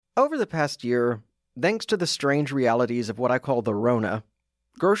Over the past year, thanks to the strange realities of what I call the Rona,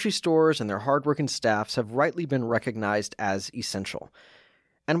 grocery stores and their hardworking staffs have rightly been recognized as essential.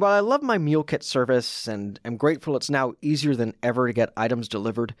 And while I love my meal kit service and am grateful it's now easier than ever to get items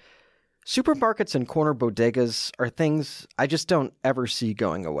delivered, supermarkets and corner bodegas are things I just don't ever see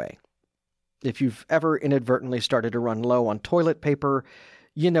going away. If you've ever inadvertently started to run low on toilet paper,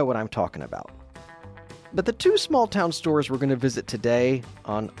 you know what I'm talking about. But the two small-town stores we're going to visit today,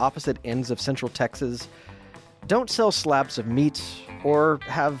 on opposite ends of Central Texas, don't sell slabs of meat or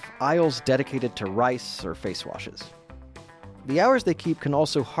have aisles dedicated to rice or face washes. The hours they keep can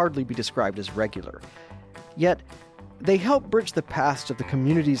also hardly be described as regular. Yet, they help bridge the past of the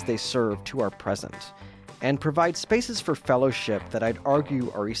communities they serve to our present, and provide spaces for fellowship that I'd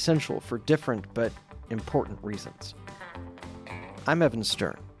argue are essential for different but important reasons. I'm Evan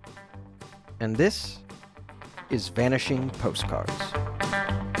Stern, and this is Vanishing Postcards.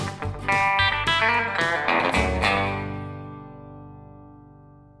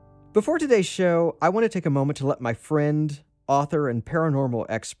 Before today's show, I want to take a moment to let my friend, author, and paranormal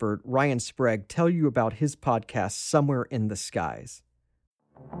expert Ryan Sprague tell you about his podcast, Somewhere in the Skies.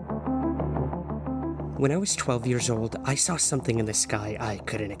 When I was 12 years old, I saw something in the sky I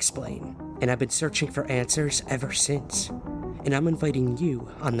couldn't explain, and I've been searching for answers ever since. And I'm inviting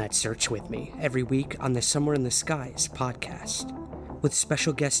you on that search with me every week on the Somewhere in the Skies podcast. With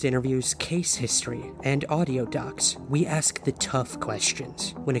special guest interviews, case history, and audio docs, we ask the tough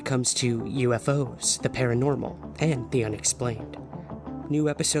questions when it comes to UFOs, the paranormal, and the unexplained. New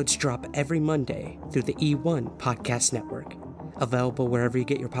episodes drop every Monday through the E1 Podcast Network, available wherever you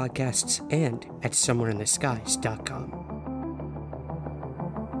get your podcasts and at somewhereintheskies.com.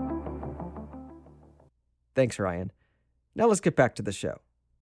 Thanks, Ryan. Now let's get back to the show.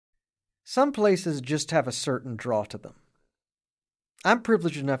 Some places just have a certain draw to them. I'm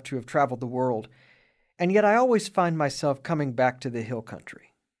privileged enough to have traveled the world, and yet I always find myself coming back to the hill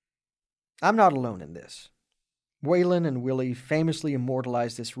country. I'm not alone in this. Waylon and Willie famously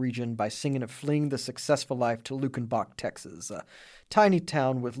immortalized this region by singing of fleeing the successful life to Luckenbach, Texas, a tiny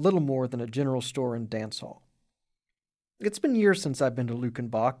town with little more than a general store and dance hall. It's been years since I've been to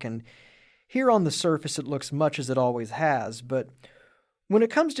Luckenbach, and here on the surface it looks much as it always has, but when it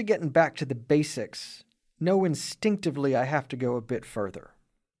comes to getting back to the basics, know instinctively I have to go a bit further.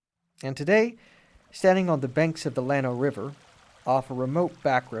 And today, standing on the banks of the Llano River, off a remote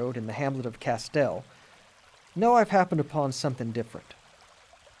back road in the hamlet of Castell, know I've happened upon something different.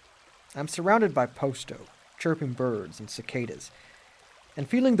 I'm surrounded by posto, chirping birds and cicadas, and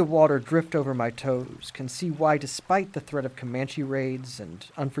feeling the water drift over my toes can see why, despite the threat of Comanche raids and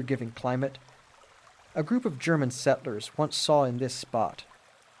unforgiving climate, a group of German settlers once saw in this spot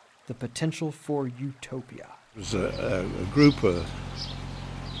the potential for utopia. It was a group of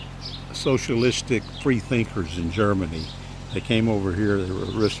socialistic free thinkers in Germany. They came over here, they were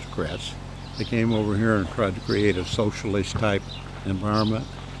aristocrats. They came over here and tried to create a socialist type environment,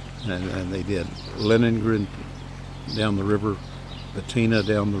 and they did. Leningrad down the river, Bettina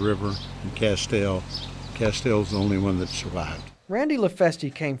down the river, and Castell. Castell's the only one that survived. Randy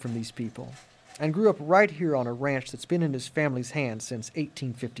LaFeste came from these people and grew up right here on a ranch that's been in his family's hands since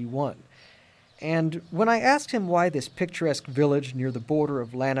 1851. And when I asked him why this picturesque village near the border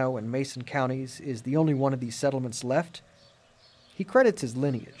of Llano and Mason counties is the only one of these settlements left, he credits his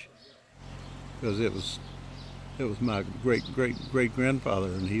lineage. Because it was my great-great-great-grandfather,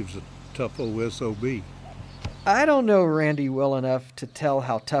 and he was a tough old SOB. I don't know Randy well enough to tell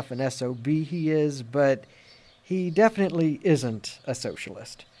how tough an SOB he is, but he definitely isn't a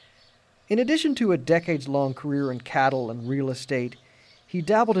socialist. In addition to a decades-long career in cattle and real estate, he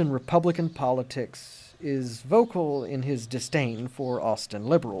dabbled in Republican politics, is vocal in his disdain for Austin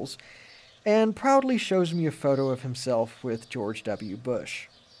liberals, and proudly shows me a photo of himself with George W. Bush.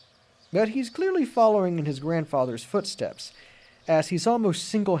 But he's clearly following in his grandfather's footsteps, as he's almost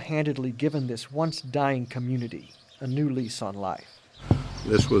single-handedly given this once-dying community a new lease on life.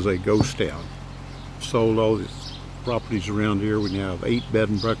 This was a ghost town. Sold all these properties around here. We now have 8 bed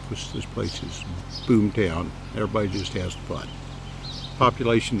and breakfasts. This place is boom town. Everybody just has fun.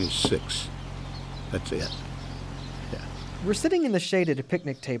 Population is 6. That's it. Yeah. We're sitting in the shade at a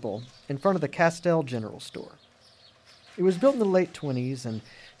picnic table in front of the Castell General Store. It was built in the late 20s and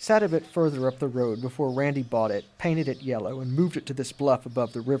sat a bit further up the road before Randy bought it, painted it yellow, and moved it to this bluff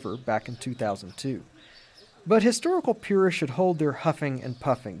above the river back in 2002. But historical purists should hold their huffing and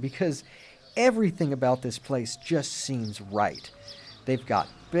puffing, because everything about this place just seems right. They've got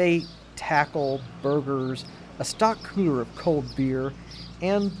bait, tackle, burgers, a stock cooler of cold beer,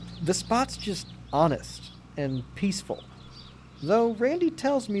 and the spot's just honest and peaceful. though Randy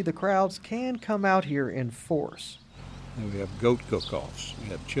tells me the crowds can come out here in force. And we have goat cook-offs, we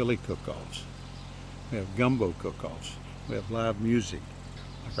have chili cook-offs, we have gumbo cook-offs, we have live music.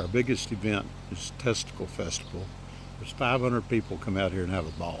 Like our biggest event is Testicle Festival. There's 500 people come out here and have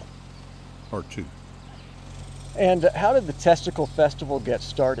a ball, or two. And how did the Testicle Festival get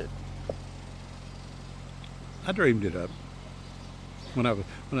started? I dreamed it up when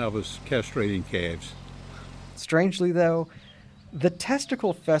I was castrating calves. Strangely, though, the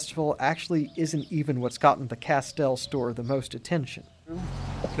Testicle Festival actually isn't even what's gotten the Castell store the most attention.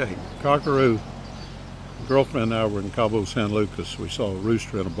 Okay, Cockaroo. My girlfriend and I were in Cabo San Lucas. We saw a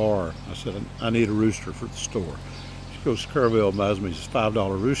rooster in a bar. I said, I need a rooster for the store. She goes to Kerrville and buys me this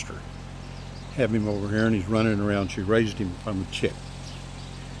 $5 rooster. Have him over here and he's running around. She raised him from a chick.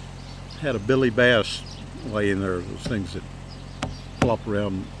 Had a Billy Bass laying there, those things that flop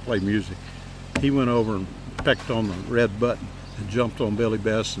around and play music. He went over and pecked on the red button and jumped on Billy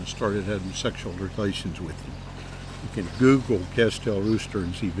Bass and started having sexual relations with him. You can Google Castell Rooster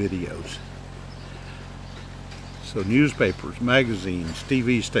and see videos. So newspapers, magazines,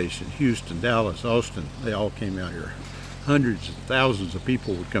 TV stations, Houston, Dallas, Austin, they all came out here. Hundreds of thousands of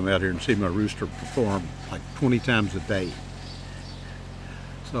people would come out here and see my rooster perform like 20 times a day.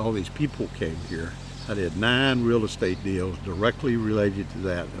 So all these people came here. I did 9 real estate deals directly related to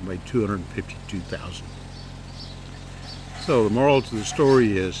that. I made $252,000. So the moral to the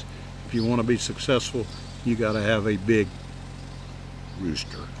story is, if you want to be successful, you got to have a big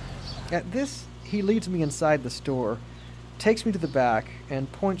rooster. At this, he leads me inside the store, takes me to the back,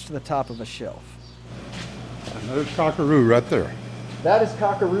 and points to the top of a shelf. And there's Cockaroo right there. That is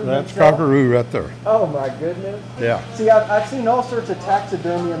Cockaroo. That's Cockaroo right there. Oh my goodness. Yeah. See, I've seen all sorts of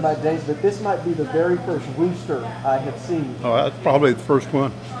taxidermy in my days, but this might be the very first rooster I have seen. Oh, that's probably the first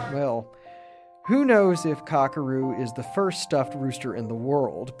one. Well, who knows if Cockaroo is the first stuffed rooster in the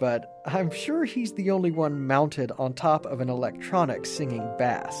world, but I'm sure he's the only one mounted on top of an electronic singing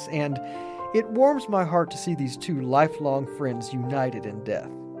bass, and it warms my heart to see these two lifelong friends united in death.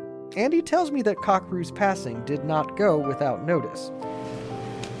 And he tells me that Cockaroo's passing did not go without notice.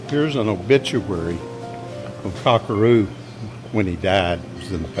 Here's an obituary of Cockaroo when he died. It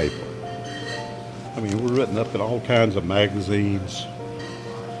was in the paper. I mean, we're written up in all kinds of magazines.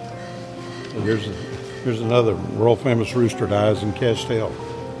 And here's another world-famous rooster dies in Castell.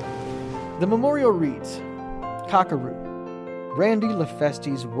 The memorial reads, Cockaroo, Randy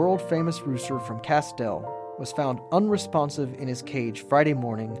LaFeste's world-famous rooster from Castell, was found unresponsive in his cage Friday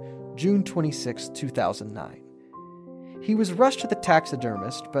morning, June 26, 2009. He was rushed to the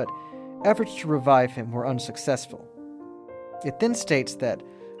taxidermist, but efforts to revive him were unsuccessful. It then states that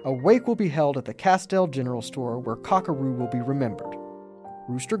a wake will be held at the Castell General Store where Cockaroo will be remembered.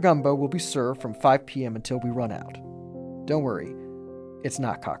 Rooster Gumbo will be served from 5 p.m. until we run out. Don't worry, it's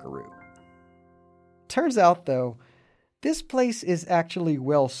not Cockaroo. Turns out, though, this place is actually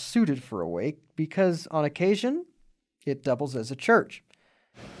well suited for a wake because, on occasion, it doubles as a church.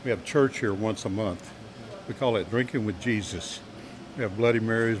 We have church here once a month. We call it Drinking with Jesus. We have Bloody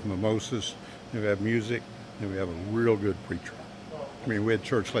Marys, mimosas, and we have music, and we have a real good preacher. I mean, we had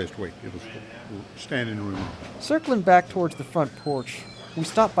church last week. It was standing room. Circling back towards the front porch, we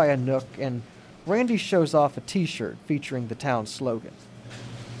stop by a nook, and Randy shows off a t-shirt featuring the town's slogan.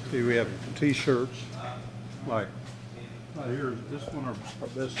 See, we have t-shirts, like right here, this one are our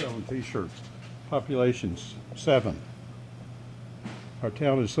best-selling t-shirts. Population's 7. Our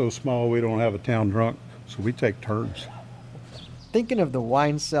town is so small we don't have a town drunk, so we take turns. Thinking of the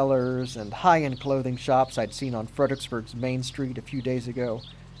wine cellars and high-end clothing shops I'd seen on Fredericksburg's Main Street a few days ago,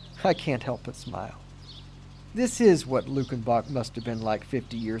 I can't help but smile. This is what Luckenbach must have been like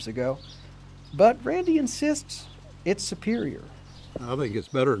 50 years ago. But Randy insists it's superior. I think it's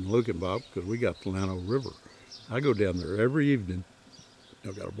better than Luckenbach because we got the Llano River. I go down there every evening.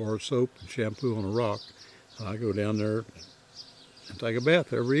 I've got a bar of soap and shampoo on a rock. And I go down there and take a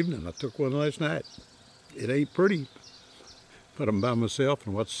bath every evening. I took one last night. It ain't pretty, but I'm by myself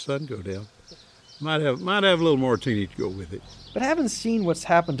and watch the sun go down. Might have a little martini to go with it. But having seen what's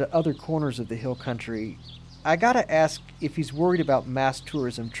happened to other corners of the hill country, I gotta ask if he's worried about mass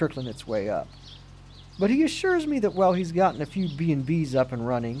tourism trickling its way up. But he assures me that while he's gotten a few B&Bs up and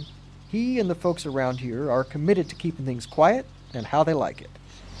running, he and the folks around here are committed to keeping things quiet and how they like it.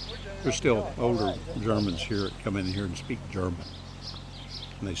 There's still older Germans here that come in here and speak German.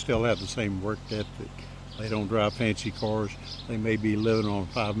 And they still have the same work ethic. They don't drive fancy cars. They may be living on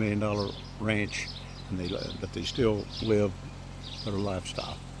a $5 million ranch, but they still live their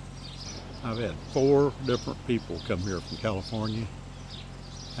lifestyle. I've had 4 different people come here from California,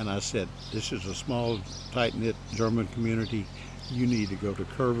 and I said, this is a small, tight-knit German community, you need to go to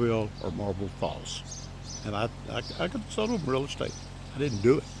Kerrville or Marble Falls. And I could sell them real estate. I didn't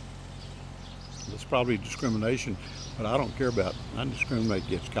do it. It's probably discrimination, but I don't care about it. I discriminate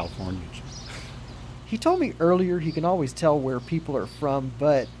against Californians. He told me earlier he can always tell where people are from,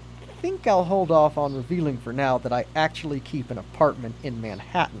 but I think I'll hold off on revealing for now that I actually keep an apartment in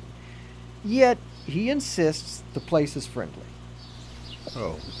Manhattan. Yet, he insists the place is friendly.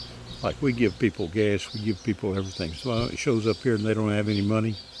 Oh, like we give people gas, we give people everything. So it shows up here and they don't have any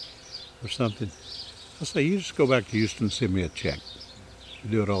money or something. I say, you just go back to Houston and send me a check. We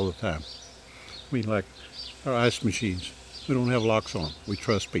do it all the time. I mean, like our ice machines, we don't have locks on them. We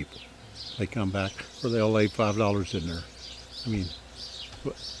trust people. They come back, or they'll lay $5 in there. I mean,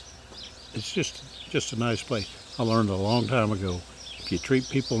 it's just a nice place. I learned a long time ago, if you treat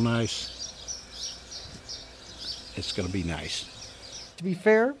people nice, it's going to be nice. To be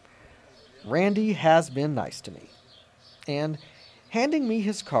fair, Randy has been nice to me. And handing me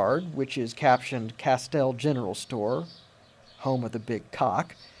his card, which is captioned Castell General Store, home of the big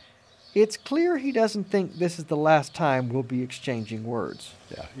cock, it's clear he doesn't think this is the last time we'll be exchanging words.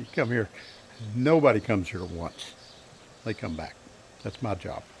 Yeah, you come here. Nobody comes here once. They come back. That's my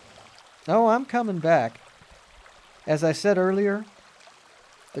job. Oh, I'm coming back. As I said earlier,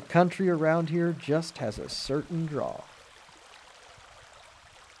 the country around here just has a certain draw.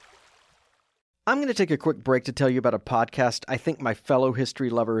 I'm going to take a quick break to tell you about a podcast I think my fellow history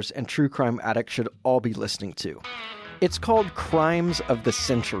lovers and true crime addicts should all be listening to. It's called Crimes of the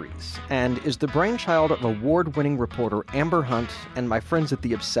Centuries, and is the brainchild of award-winning reporter Amber Hunt and my friends at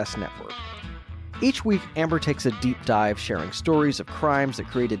the Obsessed Network. Each week, Amber takes a deep dive sharing stories of crimes that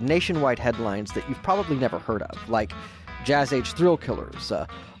created nationwide headlines that you've probably never heard of, like Jazz Age thrill killers, a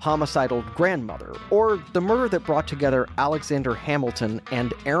homicidal grandmother, or the murder that brought together Alexander Hamilton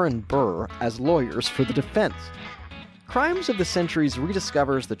and Aaron Burr as lawyers for the defense. Crimes of the Centuries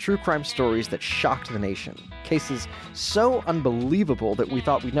rediscovers the true crime stories that shocked the nation, cases so unbelievable that we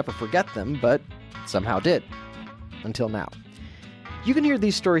thought we'd never forget them, but somehow did. Until now. You can hear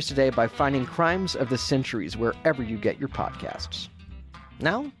these stories today by finding Crimes of the Centuries wherever you get your podcasts.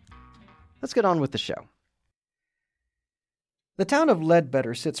 Now, let's get on with the show. The town of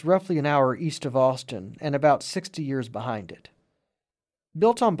Ledbetter sits roughly an hour east of Austin and about 60 years behind it.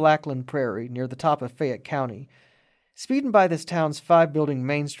 Built on Blackland Prairie near the top of Fayette County, speeding by this town's 5-building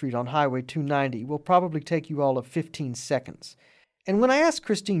Main Street on Highway 290 will probably take you all of 15 seconds. And when I asked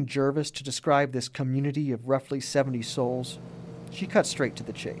Christine Jervis to describe this community of roughly 70 souls, she cut straight to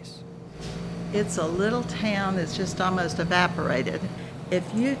the chase. It's a little town that's just almost evaporated. If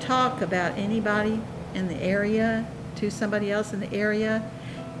you talk about anybody in the area to somebody else in the area,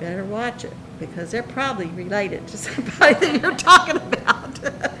 better watch it, because they're probably related to somebody that you're talking about.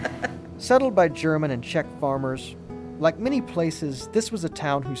 Settled by German and Czech farmers, like many places, this was a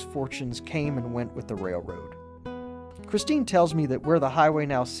town whose fortunes came and went with the railroad. Christine tells me that where the highway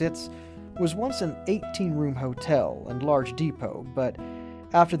now sits was once an 18-room hotel and large depot, but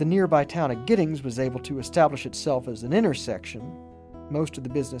after the nearby town of Giddings was able to establish itself as an intersection, most of the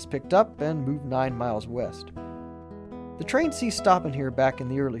business picked up and moved 9 miles west. The train ceased stopping here back in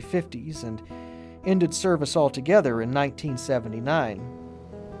the early 50s and ended service altogether in 1979,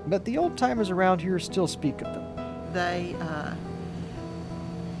 but the old-timers around here still speak of them. They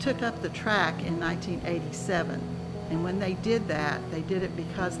took up the track in 1987, and when they did that, they did it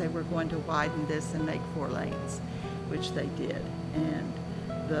because they were going to widen this and make 4 lanes, which they did. And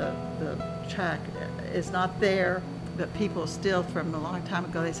the track is not there, but people still from a long time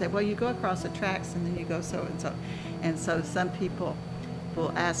ago, they say, well, you go across the tracks and then you go so-and-so. And so some people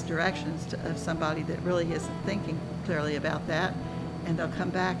will ask directions of somebody that really isn't thinking clearly about that, and they'll come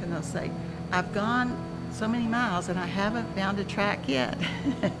back and they'll say, I've gone so many miles and I haven't found a track yet.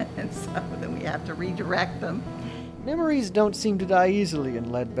 And so then we have to redirect them. Memories don't seem to die easily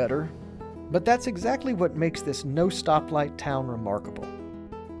in Ledbetter, but that's exactly what makes this no-stoplight town remarkable.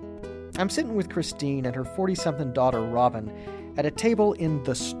 I'm sitting with Christine and her 40-something daughter Robin at a table in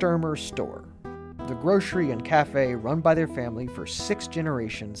the Sturmer store, the grocery and cafe run by their family for 6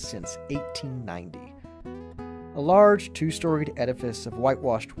 generations since 1890. A large 2-storied edifice of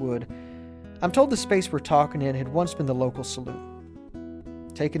whitewashed wood, I'm told the space we're talking in had once been the local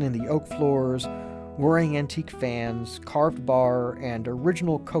saloon. Taken in the oak floors, whirring antique fans, carved bar, and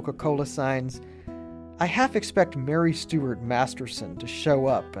original Coca-Cola signs, I half expect Mary Stuart Masterson to show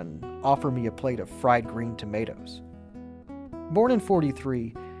up and offer me a plate of fried green tomatoes. Born in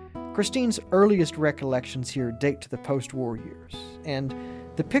 '43, Christine's earliest recollections here date to the post-war years, and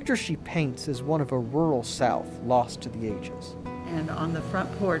the picture she paints is one of a rural South lost to the ages. And on the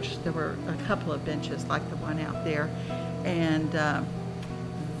front porch, there were a couple of benches like the one out there, And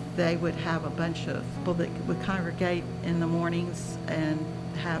they would have a bunch of people that would congregate in the mornings and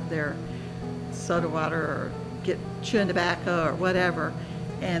have their soda water or get chewing tobacco or whatever,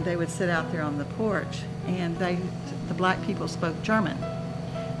 and they would sit out there on the porch, and the black people spoke German.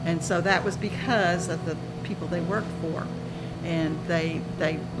 And so that was because of the people they worked for, and they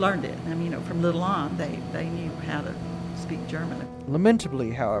learned it. I mean, from little on, they knew how to speak German.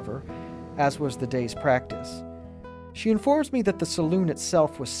 Lamentably, however, as was the day's practice, she informs me that the saloon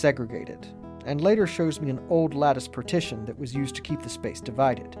itself was segregated, and later shows me an old lattice partition that was used to keep the space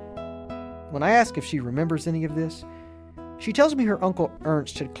divided. When I ask if she remembers any of this, she tells me her uncle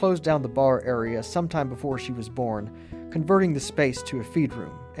Ernst had closed down the bar area sometime before she was born, converting the space to a feed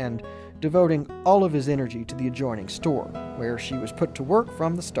room, and devoting all of his energy to the adjoining store, where she was put to work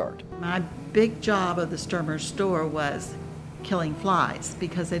from the start. My big job of the Sturmer store was killing flies,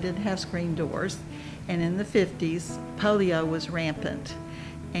 because they didn't have screen doors, and in the 50s, polio was rampant,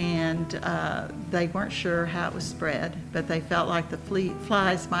 and they weren't sure how it was spread, but they felt like the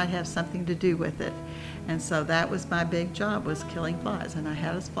flies might have something to do with it. And so that was my big job, was killing flies. And I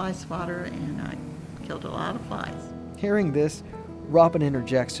had a fly swatter, and I killed a lot of flies. Hearing this, Robin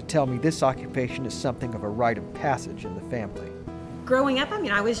interjects to tell me this occupation is something of a rite of passage in the family. Growing up,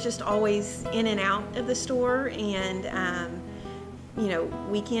 I was just always in and out of the store, and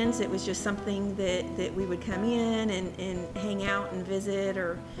weekends it was just something that we would come in and hang out and visit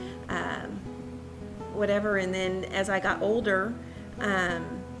or whatever. And then as I got older,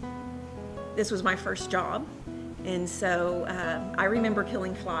 this was my first job, and so I remember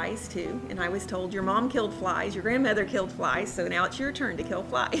killing flies too, and I was told, your mom killed flies, your grandmother killed flies, so now it's your turn to kill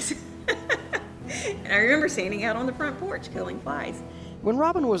flies. And I remember standing out on the front porch killing flies. When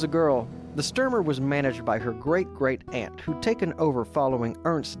Robin was a girl, the Sturmer was managed by her great-great-aunt, who'd taken over following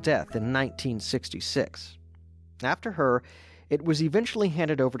Ernst's death in 1966. After her, it was eventually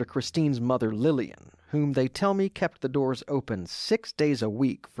handed over to Christine's mother, Lillian, whom they tell me kept the doors open 6 days a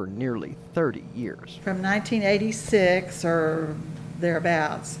week for nearly 30 years. From 1986 or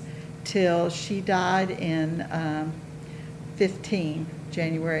thereabouts till she died in 15,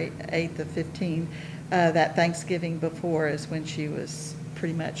 January 8th of 15. That Thanksgiving before is when she was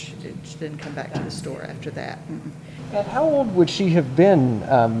pretty much, she didn't come back to the store after that. And how old would she have been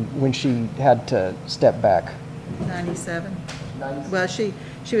when she had to step back? 97. Well, she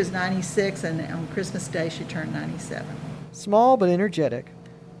was 96, and on Christmas Day she turned 97. Small but energetic,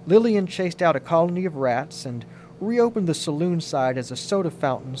 Lillian chased out a colony of rats and reopened the saloon side as a soda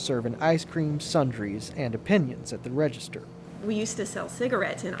fountain serving ice cream, sundries, and opinions at the register. We used to sell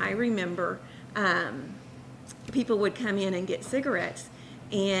cigarettes, and I remember people would come in and get cigarettes,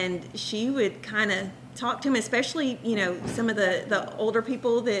 and she would kind of talk to them, especially, some of the older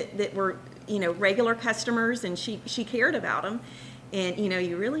people that were, regular customers, and she cared about them. And,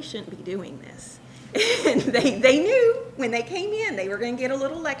 you really shouldn't be doing this. And they knew when they came in they were going to get a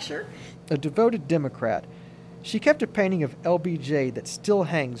little lecture. A devoted Democrat, she kept a painting of LBJ that still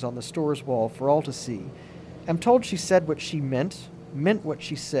hangs on the store's wall for all to see. I'm told she said what she meant what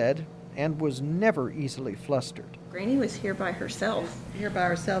she said, and was never easily flustered. Granny was here by herself. Here by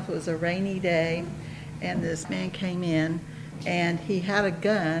herself. It was a rainy day, and this man came in, and he had a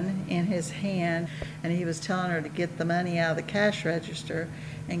gun in his hand, and he was telling her to get the money out of the cash register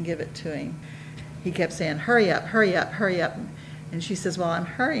and give it to him. He kept saying, hurry up, hurry up, hurry up. And she says, well, I'm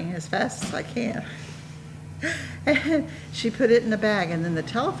hurrying as fast as I can. And she put it in the bag, and then the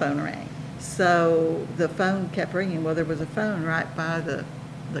telephone rang. So the phone kept ringing. Well, there was a phone right by the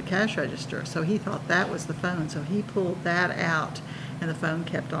cash register, so he thought that was the phone. So he pulled that out, and the phone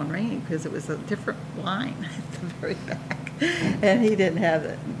kept on ringing because it was a different line at the very back. And he didn't have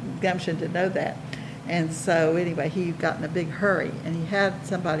the gumption to know that. And so anyway, he got in a big hurry, and he had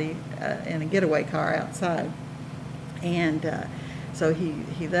somebody in a getaway car outside. And so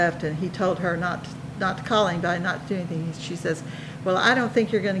he left, and he told her not to call anybody, not to do anything. She says, well, I don't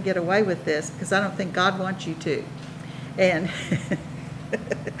think you're going to get away with this because I don't think God wants you to. And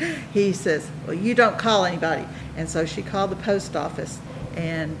he says, well, you don't call anybody. And so she called the post office,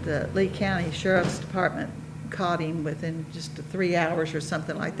 and the Lee County Sheriff's Department caught him within just 3 hours or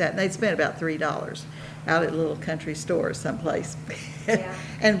something like that. And they'd spent about $3 out at a little country store someplace. Yeah.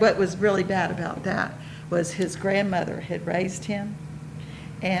 And what was really bad about that was his grandmother had raised him,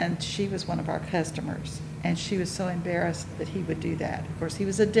 and she was one of our customers. And she was so embarrassed that he would do that. Of course, he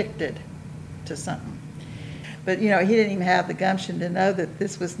was addicted to something. But, he didn't even have the gumption to know that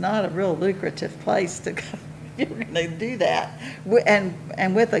this was not a real lucrative place to go. You were going to do that.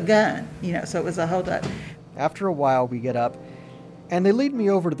 And with a gun, so it was a hold up. After a while, we get up, and they lead me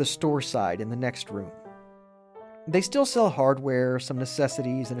over to the store side in the next room. They still sell hardware, some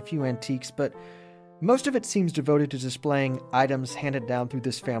necessities, and a few antiques, but most of it seems devoted to displaying items handed down through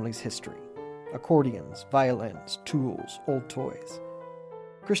this family's history. Accordions, violins, tools, old toys.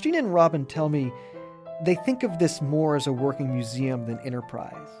 Christina and Robin tell me they think of this more as a working museum than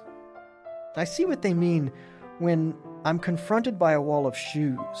enterprise. I see what they mean when I'm confronted by a wall of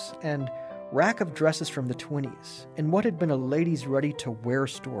shoes and rack of dresses from the 20s and what had been a ladies' ready-to-wear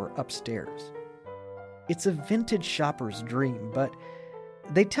store upstairs. It's a vintage shopper's dream, but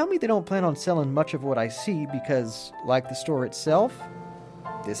they tell me they don't plan on selling much of what I see because, like the store itself,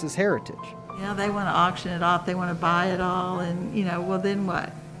 this is heritage. They want to auction it off. They want to buy it all. And, well, then what?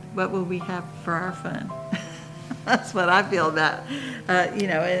 What will we have for our fun? That's what I feel about,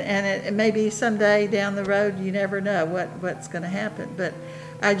 and it maybe someday down the road, you never know what's going to happen. But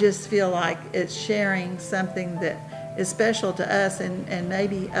I just feel like it's sharing something that is special to us, and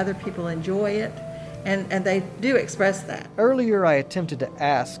maybe other people enjoy it. And they do express that. Earlier, I attempted to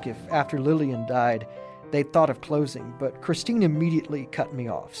ask if after Lillian died, they'd thought of closing, but Christine immediately cut me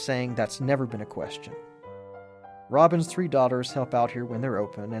off, saying that's never been a question. Robin's 3 daughters help out here when they're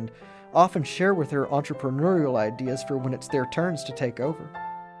open and often share with her entrepreneurial ideas for when it's their turns to take over.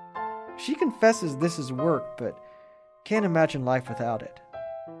 She confesses this is work, but can't imagine life without it.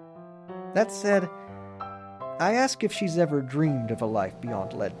 That said, I ask if she's ever dreamed of a life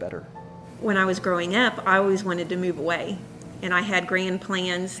beyond Ledbetter. When I was growing up, I always wanted to move away, and I had grand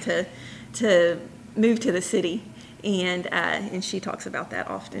plans to move to the city, and she talks about that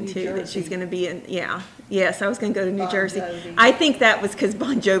often too. That she's going to be in. Yes, I was going to go to New Jersey. I think that was because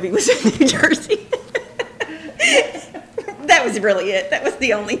Bon Jovi was in New Jersey. That was really it. That was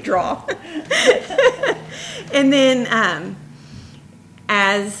the only draw. And then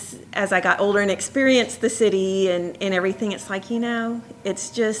as I got older and experienced the city and everything, it's like, it's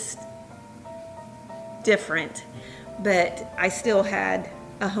just different, but I still had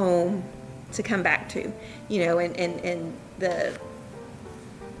a home to come back to, and the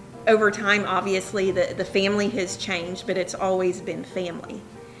over time, obviously the family has changed, but it's always been family.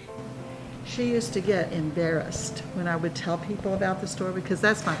 She used to get embarrassed when I would tell people about the store, because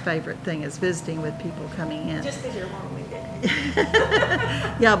that's my favorite thing, is visiting with people coming in. Just because you're long-winded.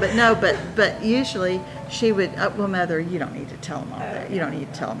 But usually she would, well, Mother, you don't need to tell them all that. You don't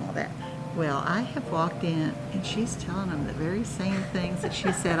need to tell them all that. Well, I have walked in, and she's telling them the very same things that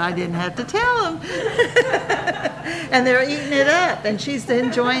she said I didn't have to tell them. And they're eating it up, and she's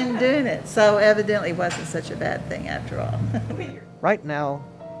enjoying doing it. So evidently it wasn't such a bad thing after all. Right now,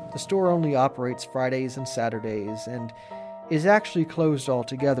 the store only operates Fridays and Saturdays and is actually closed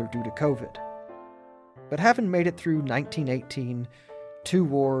altogether due to COVID. But having made it through 1918, 2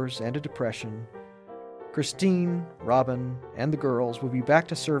 wars, and a depression, Christine, Robin, and the girls will be back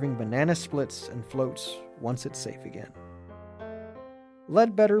to serving banana splits and floats once it's safe again.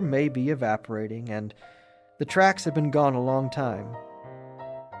 Ledbetter may be evaporating, and the tracks have been gone a long time.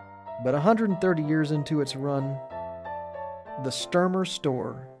 But 130 years into its run, the Sturmer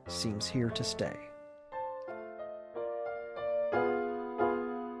store seems here to stay.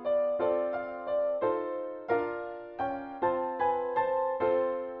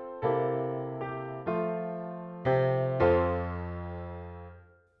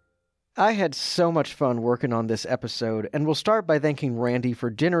 I had so much fun working on this episode, and we'll start by thanking Randy for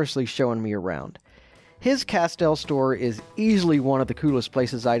generously showing me around. His Castell store is easily one of the coolest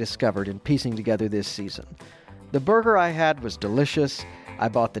places I discovered in piecing together this season. The burger I had was delicious, I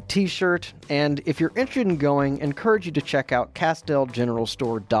bought the t-shirt, and if you're interested in going, encourage you to check out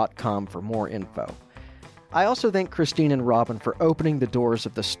CastellGeneralStore.com for more info. I also thank Christine and Robin for opening the doors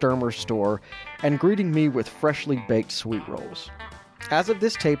of the Sturmer store and greeting me with freshly baked sweet rolls. As of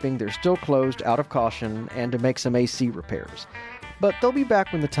this taping, they're still closed out of caution and to make some AC repairs. But they'll be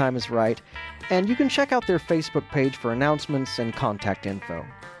back when the time is right, and you can check out their Facebook page for announcements and contact info.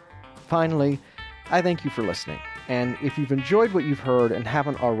 Finally, I thank you for listening, and if you've enjoyed what you've heard and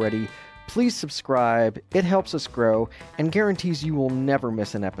haven't already, please subscribe. It helps us grow and guarantees you will never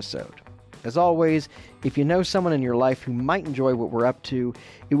miss an episode. As always, if you know someone in your life who might enjoy what we're up to,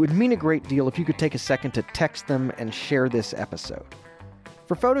 it would mean a great deal if you could take a second to text them and share this episode.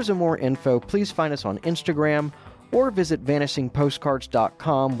 For photos and more info, please find us on Instagram or visit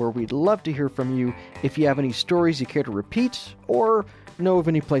vanishingpostcards.com, where we'd love to hear from you if you have any stories you care to repeat or know of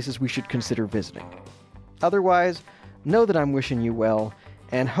any places we should consider visiting. Otherwise, know that I'm wishing you well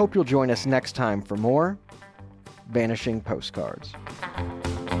and hope you'll join us next time for more Vanishing Postcards.